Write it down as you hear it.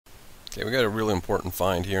Okay, we got a really important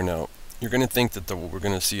find here now. You're going to think that what we're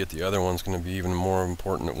going to see at the other one's going to be even more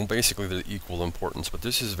important. Well, basically they're equal importance, but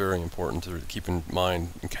this is very important to keep in mind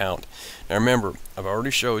and count. Now remember, I've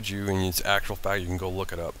already showed you, and it's actual fact, you can go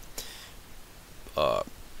look it up.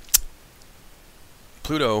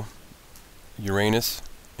 Pluto, Uranus,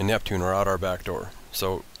 and Neptune are out our back door.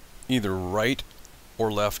 So either right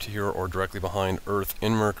or left here or directly behind Earth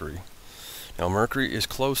and Mercury. Now Mercury is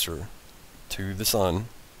closer to the Sun.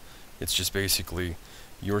 It's just basically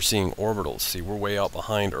you're seeing orbitals. See, we're way out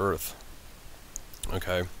behind Earth.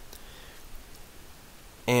 Okay.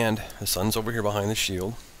 And the Sun's over here behind the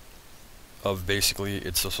shield of basically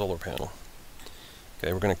it's a solar panel.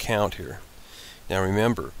 Okay, we're going to count here. Now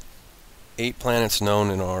remember, 8 planets known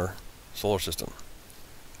in our solar system.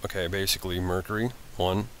 Okay, basically Mercury,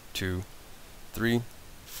 1, 2, 3,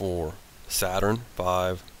 4, Saturn,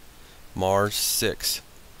 5, Mars, 6,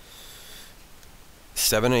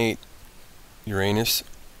 7, 8, Uranus,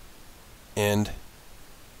 and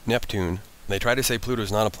Neptune. They try to say Pluto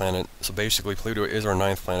is not a planet, so basically Pluto is our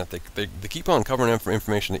 9th planet. They keep on covering for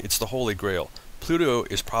information. It's the Holy Grail. Pluto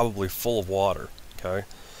is probably full of water, okay?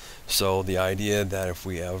 So the idea that if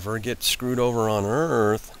we ever get screwed over on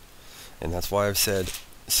Earth, and that's why I've said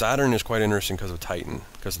Saturn is quite interesting because of Titan,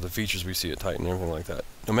 because of the features we see at Titan and everything like that.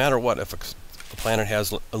 No matter what, if a planet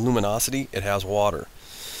has a luminosity, it has water.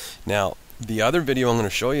 Now, the other video I'm going to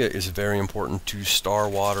show you is very important to star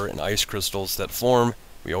water and ice crystals that form.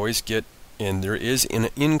 We always get, and there is an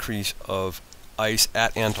increase of ice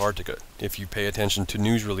at Antarctica if you pay attention to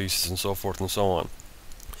news releases and so forth and so on.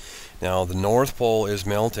 Now, the North Pole is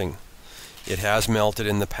melting. It has melted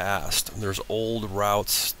in the past. There's old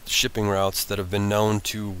routes, shipping routes, that have been known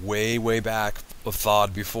to way back have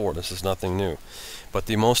thawed before. This is nothing new. But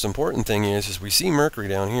the most important thing is we see Mercury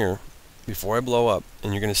down here before I blow up,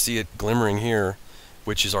 and you're going to see it glimmering here,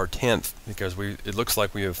 which is our 10th, because it looks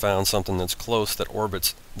like we have found something that's close that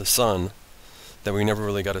orbits the Sun that we never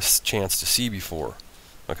really got a chance to see before.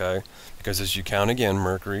 Okay? Because as you count again,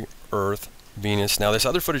 Mercury, Earth, Venus. Now this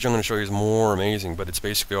other footage I'm going to show you is more amazing, but it's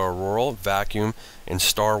basically our auroral, vacuum, and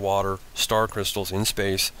star water, star crystals in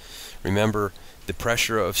space. Remember, the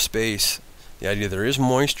pressure of space, the idea there is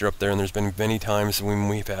moisture up there, and there's been many times when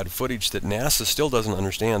we've had footage that NASA still doesn't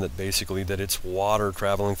understand that basically that it's water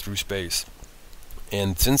traveling through space.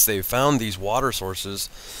 And since they've found these water sources,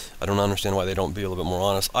 I don't understand why they don't be a little bit more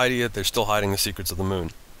honest. Idea, they're still hiding the secrets of the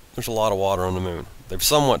moon. There's a lot of water on the moon. They've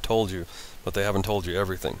somewhat told you, but they haven't told you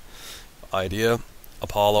everything. Idea,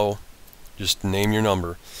 Apollo, just name your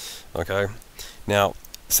number. Okay? Now,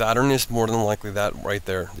 Saturn is more than likely that right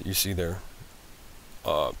there that you see there.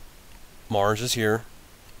 Mars is here.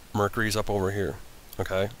 Mercury's up over here.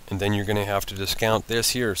 Okay? And then you're going to have to discount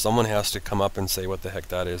this here. Someone has to come up and say what the heck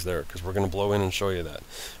that is there, because we're going to blow in and show you that.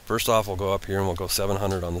 First off, we'll go up here and we'll go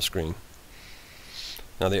 700 on the screen.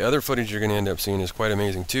 Now the other footage you're going to end up seeing is quite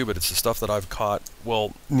amazing too, but it's the stuff that I've caught.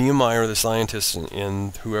 Well, Nehemiah, the scientist,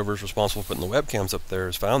 and whoever's responsible for putting the webcams up there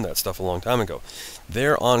has found that stuff a long time ago.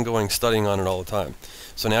 They're ongoing studying on it all the time.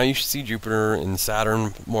 So now you see Jupiter, and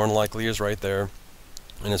Saturn more than likely is right there.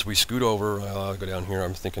 And as we scoot over, I'll go down here.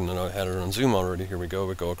 I'm thinking that I had it on zoom already. Here we go.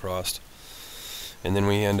 We go across. And then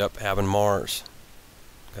we end up having Mars.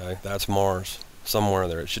 Okay, that's Mars. Somewhere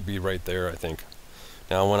there. It should be right there, I think.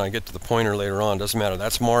 Now when I get to the pointer later on, doesn't matter.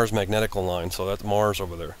 That's Mars' magnetical line, so that's Mars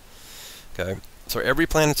over there. Okay, so every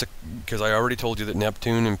planet's because I already told you that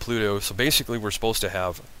Neptune and Pluto, so basically we're supposed to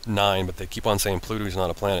have 9, but they keep on saying Pluto's not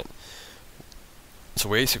a planet. So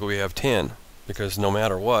basically we have 10, because no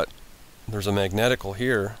matter what, there's a magnetical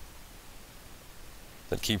here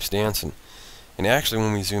that keeps dancing. And actually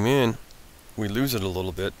when we zoom in, we lose it a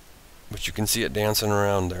little bit, but you can see it dancing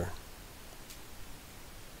around there.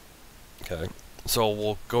 Okay. So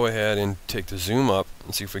we'll go ahead and take the zoom up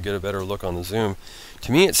and see if we get a better look on the zoom.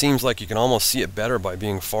 To me it seems like you can almost see it better by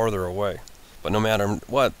being farther away. But no matter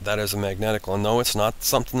what, that is a magnetical. And no, it's not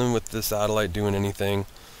something with the satellite doing anything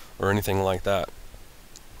or anything like that.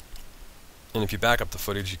 And if you back up the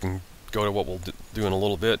footage, you can go to what we'll do in a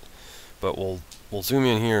little bit. But we'll zoom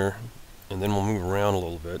in here, and then we'll move around a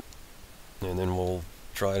little bit. And then we'll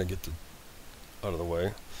try to get out of the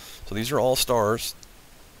way. So these are all stars.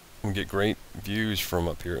 We get great views from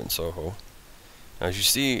up here in Soho. As you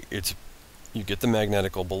see, you get the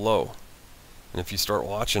magnetical below. And if you start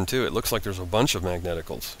watching too, it looks like there's a bunch of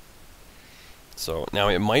magneticals. So now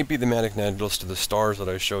it might be the magneticals to the stars that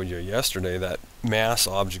I showed you yesterday, that mass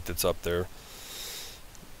object that's up there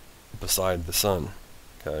beside the sun.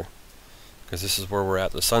 Okay? Because this is where we're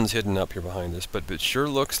at. The sun's hidden up here behind us, but it sure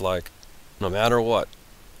looks like no matter what,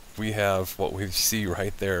 we have what we see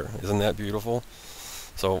right there. Isn't that beautiful?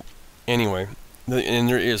 So Anyway, and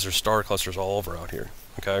there's star clusters all over out here,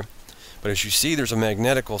 okay? But as you see, there's a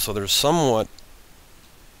magnetical, so there's somewhat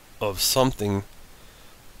of something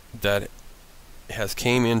that has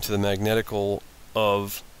came into the magnetical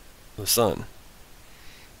of the sun.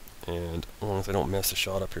 And as long as I don't mess the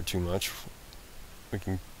shot up here too much, we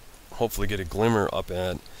can hopefully get a glimmer up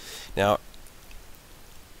at. Now,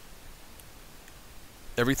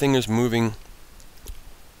 everything is moving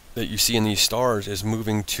that you see in these stars is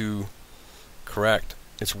moving to correct.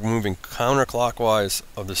 It's moving counterclockwise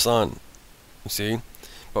of the sun, you see?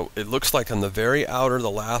 But it looks like on the very outer,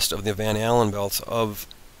 the last of the Van Allen belts of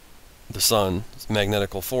the sun's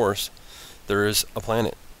magnetical force, there is a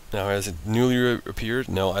planet. Now, has it newly appeared?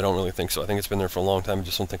 No, I don't really think so. I think it's been there for a long time. I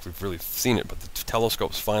just don't think we've really seen it. But the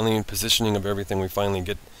telescope's finally in positioning of everything. We finally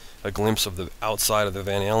get a glimpse of the outside of the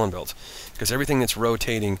Van Allen belts. Because everything that's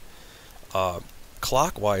rotating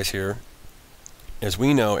clockwise here, as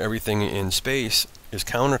we know, everything in space is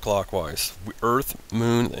counterclockwise. Earth,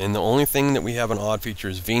 Moon, and the only thing that we have an odd feature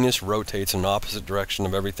is Venus rotates in the opposite direction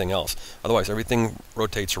of everything else. Otherwise, everything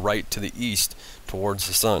rotates right to the east towards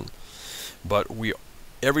the sun. But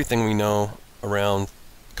everything we know around,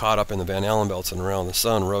 caught up in the Van Allen belts and around the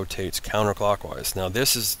sun, rotates counterclockwise. Now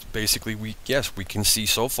this is basically, we can see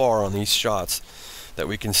so far on these shots that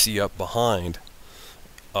we can see up behind.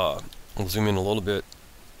 I'll zoom in a little bit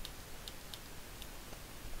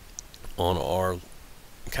on our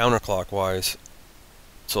counterclockwise.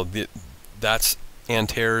 So that's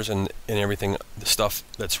Antares and everything, the stuff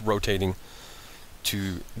that's rotating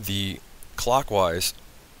to the clockwise.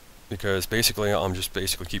 Because basically, I'm just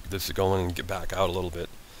keep this going and get back out a little bit.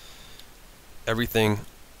 Everything,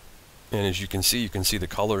 and as you can see the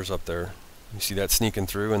colors up there. You see that sneaking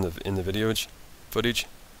through in the video footage.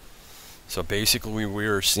 So basically, we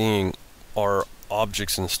are seeing our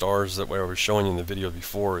objects and stars that I was showing you in the video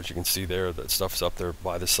before. As you can see there, that stuff's up there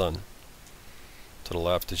by the sun. To the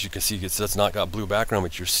left, as you can see, that's not got blue background,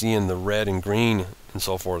 but you're seeing the red and green and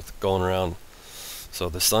so forth going around. So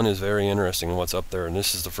the sun is very interesting in what's up there, and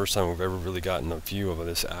this is the first time we've ever really gotten a view of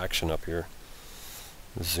this action up here.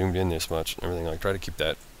 It's zoomed in this much and everything. I'll try to keep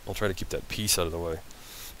that piece out of the way.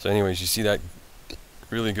 So anyways, you see that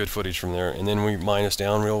really good footage from there, and then we minus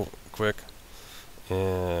down real quick,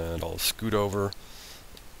 and I'll scoot over.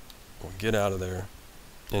 We'll get out of there,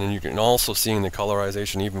 and then you can also see the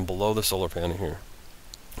colorization even below the solar panel here.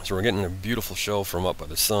 So we're getting a beautiful show from up by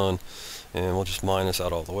the sun, and we'll just minus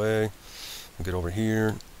out all the way. We'll get over here,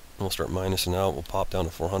 and we'll start minusing out. We'll pop down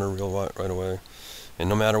to 400 right away. And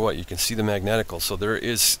no matter what, you can see the magnetical. So there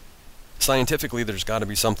is, scientifically, there's got to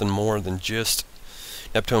be something more than just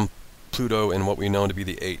Neptune, Pluto, and what we know to be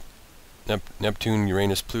the 8. Neptune,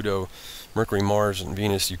 Uranus, Pluto, Mercury, Mars, and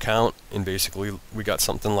Venus, you count, and basically we got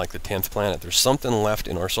something like the 10th planet. There's something left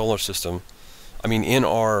in our solar system, in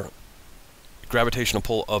our gravitational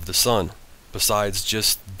pull of the sun, besides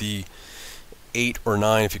just the 8 or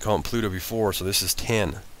 9 if you count Pluto before, so this is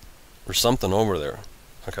 10. There's something over there,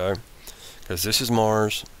 okay? Because this is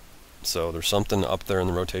Mars, so there's something up there in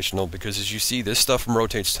the rotational, because as you see, this stuff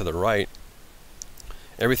rotates to the right.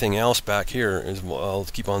 Everything else back here is, well, I'll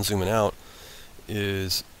keep on zooming out,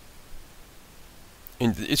 and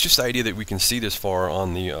it's just the idea that we can see this far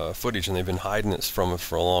on the footage, and they've been hiding it from us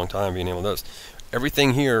for a long time, being able to do this.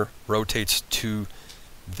 Everything here rotates to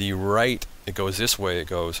the right. It goes this way, it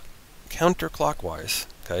goes counterclockwise,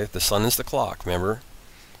 okay? The sun is the clock, remember?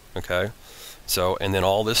 Okay? So, and then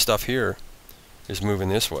all this stuff here is moving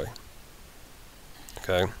this way,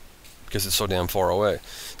 okay? Because it's so damn far away.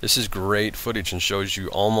 This is great footage and shows you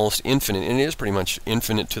almost infinite, and it is pretty much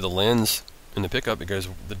infinite to the lens in the pickup because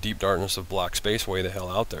of the deep darkness of black space way the hell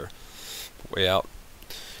out there. Way out.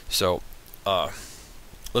 So,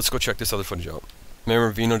 let's go check this other footage out.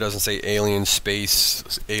 Remember, Vino doesn't say aliens,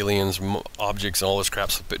 space, aliens, objects, and all this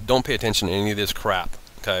crap, so don't pay attention to any of this crap,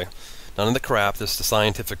 okay? None of the crap, this is the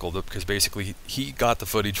scientifical, because basically he got the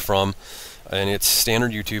footage from, and it's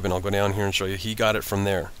standard YouTube, and I'll go down here and show you, he got it from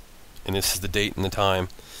there. And this is the date and the time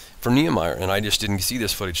from Niemeyer, and I just didn't see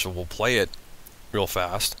this footage, so we'll play it real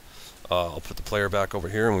fast. I'll put the player back over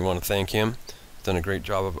here, and we want to thank him. He's done a great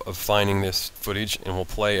job of finding this footage, and we'll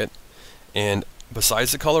play it. And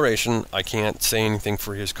besides the coloration, I can't say anything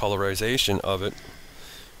for his colorization of it,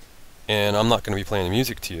 and I'm not going to be playing the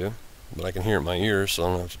music to you, but I can hear it in my ears, so I'm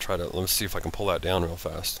going to have to try to, let's see if I can pull that down real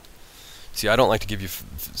fast. See, I don't like to give you,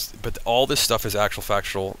 but all this stuff is actual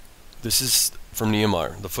factual. This is from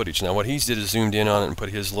Niemeyer, the footage. Now what he did is zoomed in on it and put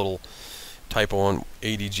his little typo on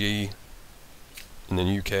ADG in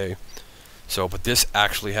the UK. So, but this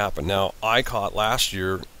actually happened. Now, I caught last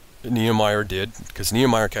year, Niemeyer did, because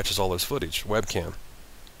Niemeyer catches all this footage, webcam.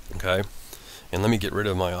 Okay, and let me get rid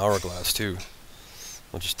of my hourglass too.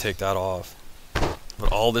 I'll just take that off.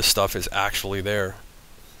 But all this stuff is actually there.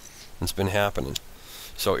 It's been happening.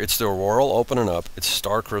 So it's the auroral opening up, it's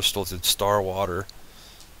star crystals, it's star water.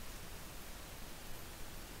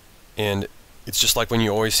 And it's just like when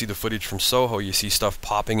you always see the footage from Soho, you see stuff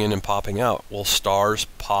popping in and popping out. Well, stars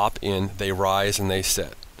pop in, they rise and they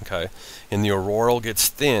set. Okay, and the auroral gets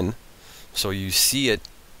thin, so you see it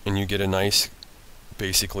and you get a nice,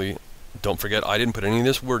 basically, don't forget I didn't put any of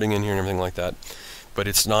this wording in here and everything like that, but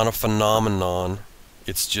it's not a phenomenon,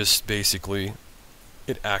 it's just basically,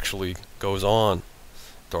 it actually goes on,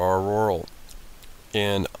 the auroral.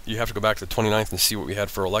 And you have to go back to the 29th and see what we had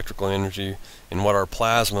for electrical energy and what our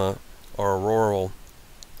plasma, our auroral,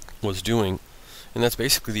 was doing. And that's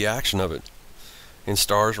basically the action of it. And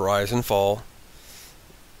stars rise and fall.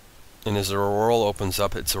 And as the auroral opens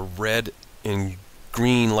up, it's a red and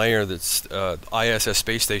green layer that's ISS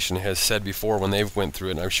space station has said before when they've went through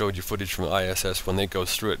it, and I've showed you footage from the ISS when they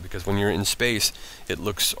goes through it, because when you're in space, it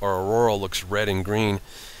looks, our auroral looks red and green,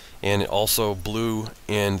 and also blue,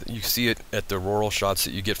 and you see it at the auroral shots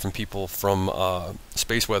that you get from people from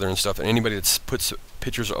space weather and stuff, and anybody that puts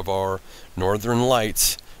pictures of our northern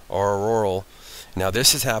lights, our auroral. Now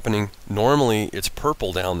this is happening, normally it's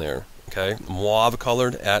purple down there, okay, mauve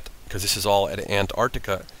colored at, because this is all at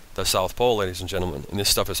Antarctica, the South Pole, ladies and gentlemen, and this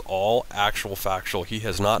stuff is all actual factual. He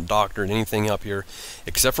has not doctored anything up here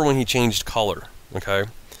except for when he changed color, okay,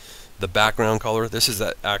 the background color. This is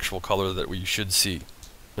that actual color that we should see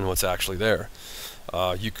and what's actually there.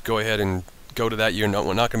 You could go ahead and go to that year. No,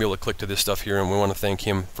 we're not going to be able to click to this stuff here, and we want to thank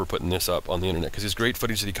him for putting this up on the internet, because it's great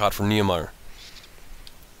footage that he caught from Niemeyer.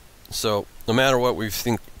 So no matter what, we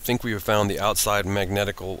think we have found the outside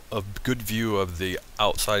magnetical, a good view of the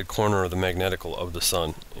outside corner of the magnetical of the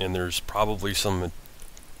sun, and there's probably some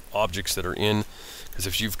objects that are in, because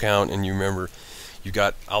if you count and you remember, you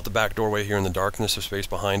got out the back doorway here in the darkness of space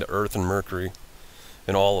behind Earth and Mercury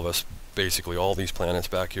and all of us, basically all these planets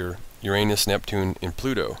back here, Uranus, Neptune, and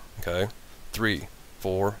Pluto. Okay, 3,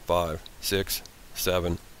 4, 5, 6,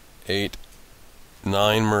 7, 8,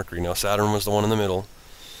 9 Mercury. Now Saturn was the one in the middle,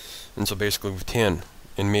 and so basically with 10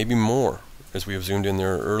 and maybe more, as we have zoomed in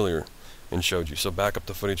there earlier and showed you. So back up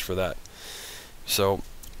the footage for that. So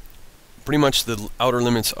pretty much the outer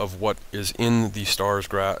limits of what is in the star's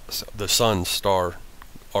the sun's star,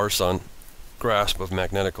 our sun, grasp of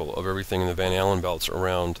magnetical of everything in the Van Allen belts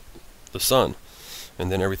around the sun,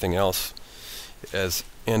 and then everything else, as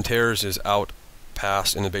Antares is out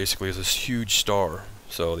past, and it basically is this huge star.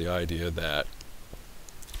 So the idea that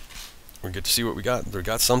we get to see what we got. They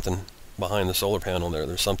got something behind the solar panel there.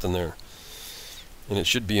 There's something there. And it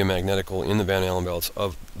should be a magnetical in the Van Allen belts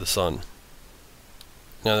of the sun.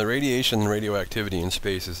 Now the radiation and radioactivity in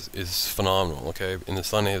space is phenomenal, okay? And the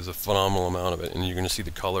sun has a phenomenal amount of it, and you're going to see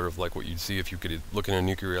the color of like what you'd see if you could look in a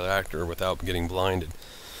nuclear reactor without getting blinded.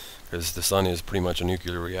 Because the sun is pretty much a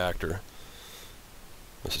nuclear reactor.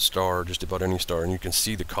 It's a star, just about any star, and you can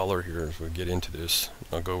see the color here as we get into this.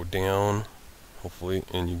 I'll go down, hopefully,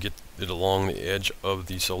 and you get it along the edge of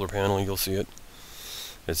the solar panel. You'll see it,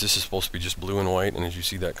 as this is supposed to be just blue and white, and as you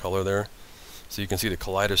see that color there, so you can see the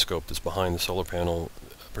kaleidoscope that's behind the solar panel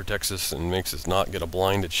protects us and makes us not get a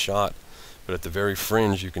blinded shot. But at the very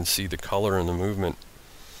fringe you can see the color and the movement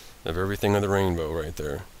of everything of the rainbow right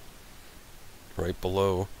there, right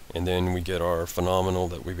below. And then we get our phenomenal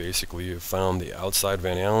that we basically have found the outside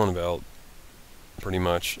Van Allen belt pretty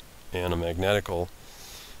much, and a magnetical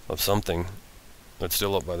of something that's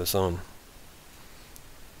still up by the sun.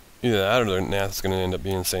 Either that, or the NASA's going to end up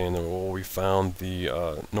being saying that, well, we found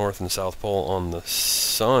the North and South Pole on the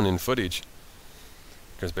sun in footage,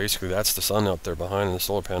 because basically that's the sun out there behind the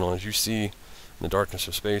solar panel. And as you see in the darkness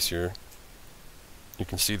of space here, you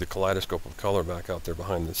can see the kaleidoscope of color back out there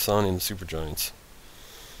behind the sun and the supergiants.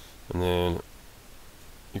 And then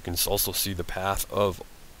you can also see the path of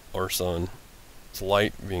our sun, its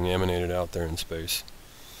light being emanated out there in space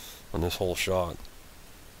on this whole shot.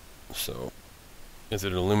 So as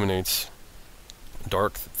it illuminates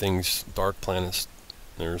dark things, dark planets,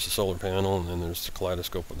 there's the solar panel, and then there's the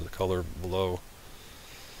kaleidoscope of the color below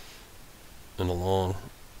and along.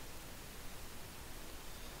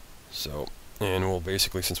 So, and we'll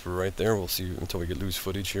basically, since we're right there, we'll see until we lose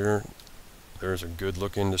footage here. There's a good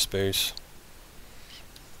look into space.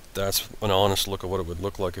 That's an honest look of what it would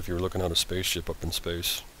look like if you were looking at a spaceship up in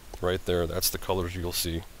space. Right there, that's the colors you'll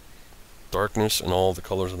see. Darkness and all the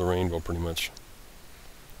colors of the rainbow pretty much.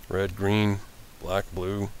 Red, green, black,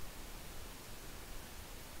 blue.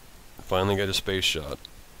 Finally get a space shot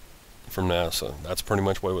from NASA. That's pretty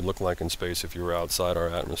much what it would look like in space if you were outside our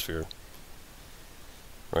atmosphere.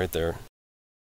 right there.